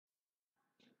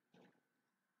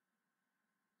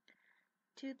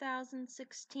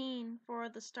2016 for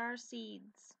the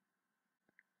Starseeds.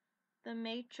 The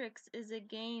Matrix is a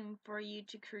game for you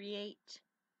to create.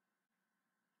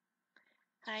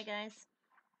 Hi guys.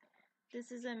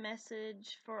 This is a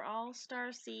message for all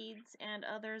Starseeds and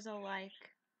others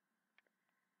alike.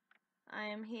 I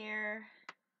am here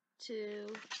to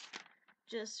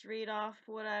just read off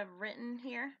what I've written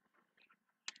here.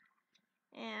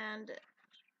 And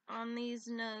on these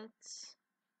notes,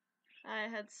 I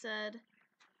had said,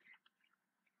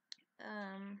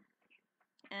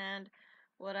 and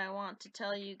what I want to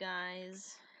tell you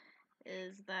guys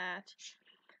is that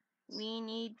we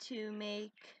need to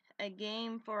make a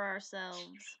game for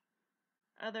ourselves.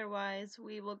 Otherwise,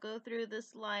 we will go through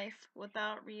this life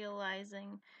without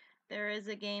realizing there is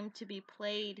a game to be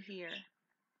played here.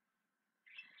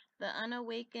 The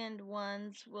unawakened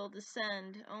ones will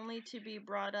descend only to be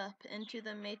brought up into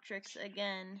the matrix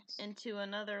again, into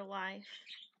another life.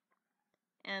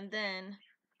 And then,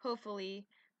 hopefully,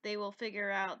 they will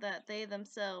figure out that they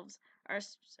themselves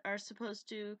are supposed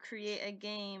to create a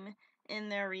game in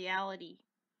their reality.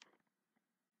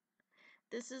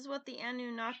 This is what the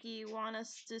Anunnaki want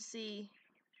us to see.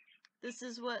 This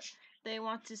is what they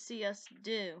want to see us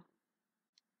do.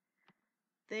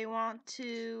 They want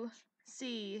to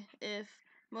see if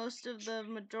most of the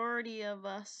majority of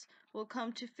us will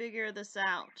come to figure this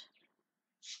out.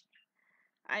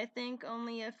 I think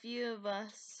only a few of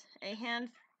us, a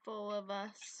handful of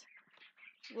us,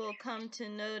 will come to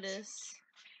notice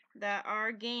that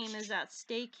our game is at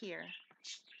stake here.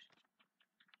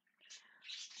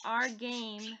 Our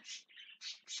game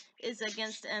is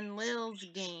against Enlil's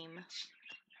game.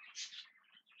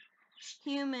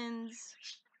 Humans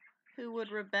who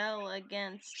would rebel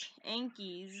against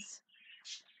Enki's,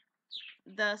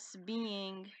 thus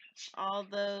being all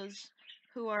those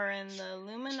who are in the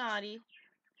Illuminati,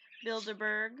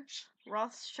 Bilderberg,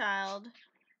 Rothschild,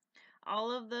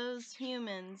 all of those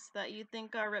humans that you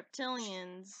think are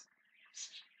reptilians,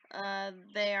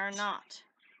 they are not.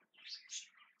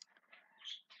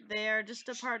 They are just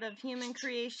a part of human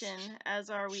creation, as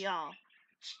are we all.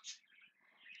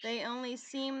 They only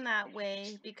seem that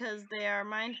way because they are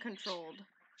mind-controlled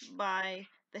by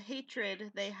the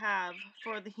hatred they have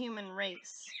for the human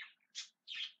race.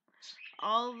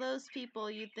 All those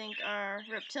people you think are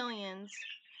reptilians,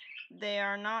 they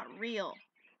are not real,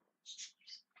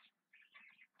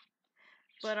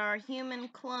 but are human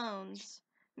clones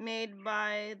made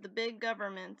by the big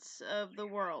governments of the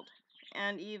world.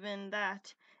 And even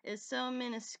that is so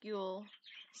minuscule,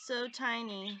 so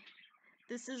tiny.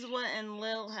 This is what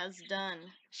Enlil has done.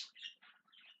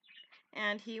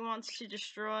 And he wants to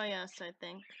destroy us, I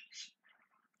think.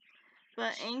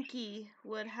 But Enki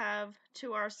would have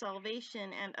to our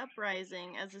salvation and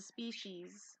uprising as a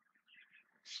species.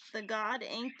 The god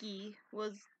Enki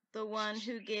was the one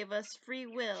who gave us free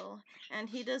will, and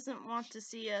he doesn't want to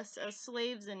see us as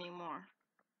slaves anymore.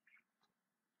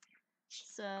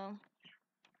 So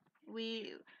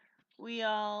we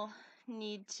all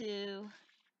need to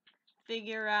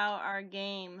figure out our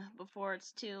game before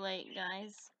it's too late,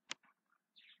 guys.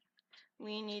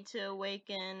 We need to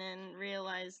awaken and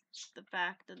realize the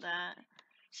fact that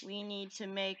we need to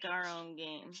make our own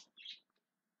game.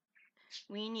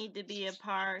 We need to be a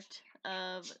part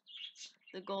of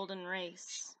the golden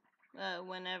race,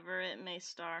 whenever it may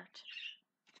start.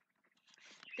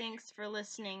 Thanks for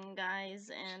listening, guys,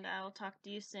 and I will talk to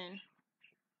you soon.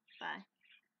 Bye.